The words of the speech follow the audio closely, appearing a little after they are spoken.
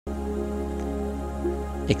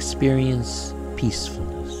experience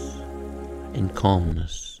peacefulness and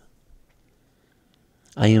calmness,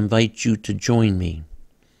 I invite you to join me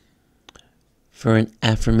for an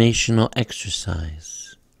affirmational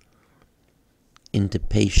exercise into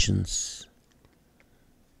patience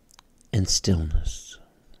and stillness.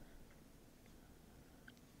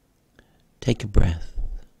 Take a breath.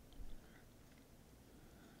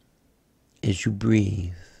 As you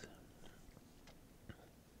breathe,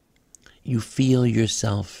 you feel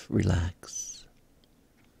yourself relax.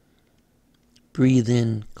 Breathe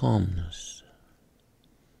in calmness.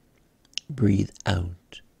 Breathe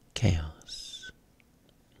out chaos.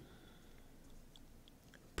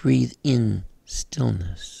 Breathe in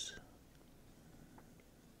stillness.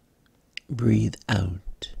 Breathe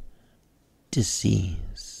out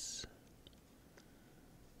disease.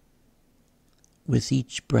 With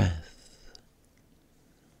each breath,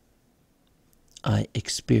 I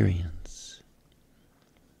experience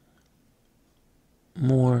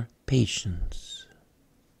more patience,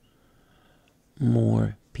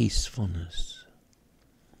 more peacefulness.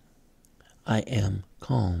 I am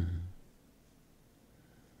calm.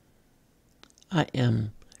 I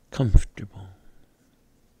am comfortable.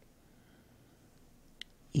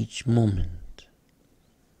 Each moment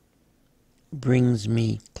brings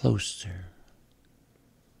me closer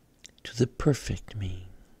to the perfect me.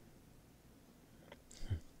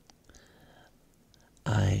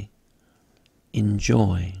 I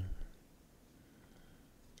enjoy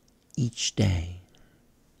each day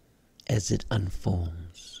as it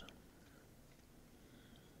unfolds.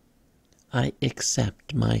 I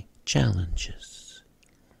accept my challenges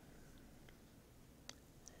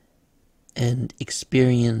and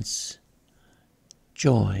experience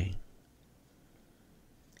joy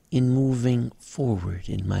in moving forward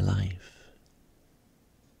in my life.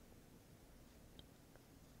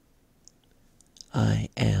 I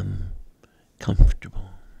am comfortable.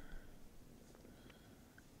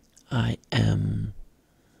 I am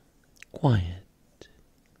quiet,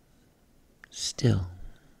 still.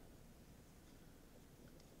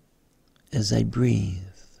 As I breathe,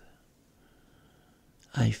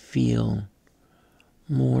 I feel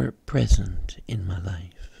more present in my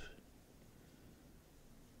life.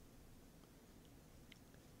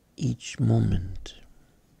 Each moment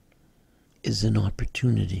is an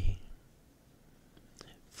opportunity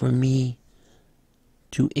for me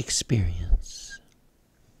to experience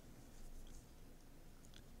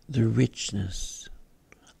the richness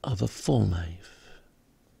of a full life.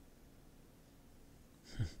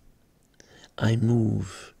 I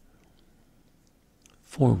move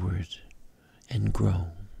forward and grow.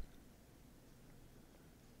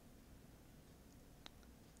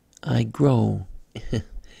 I grow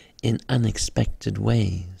in unexpected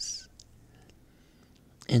ways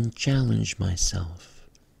and challenge myself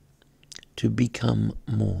to become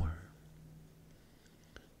more,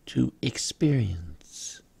 to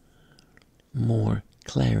experience more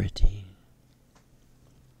clarity,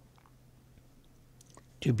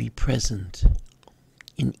 to be present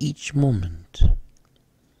in each moment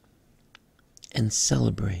and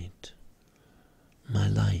celebrate my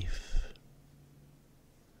life.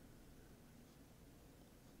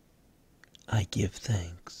 I give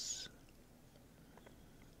thanks,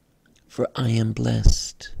 for I am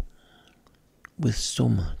blessed with so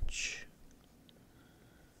much,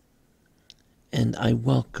 and I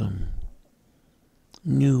welcome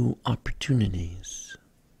new opportunities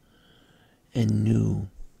and new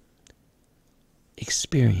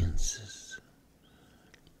experiences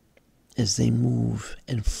as they move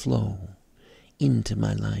and flow into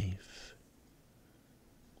my life.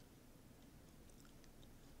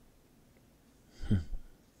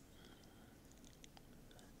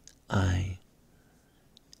 I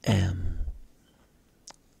am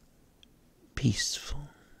peaceful,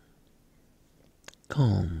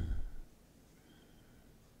 calm,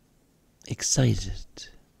 excited,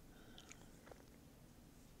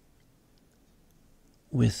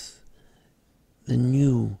 with the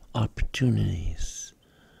new opportunities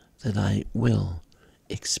that I will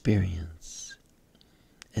experience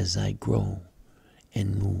as I grow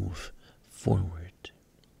and move forward.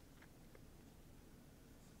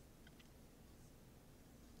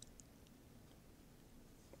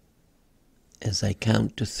 As I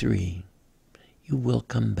count to 3, you will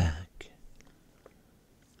come back,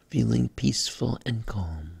 feeling peaceful and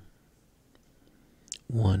calm.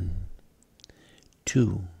 1,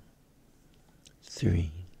 2,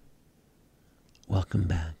 3. Welcome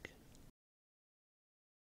back.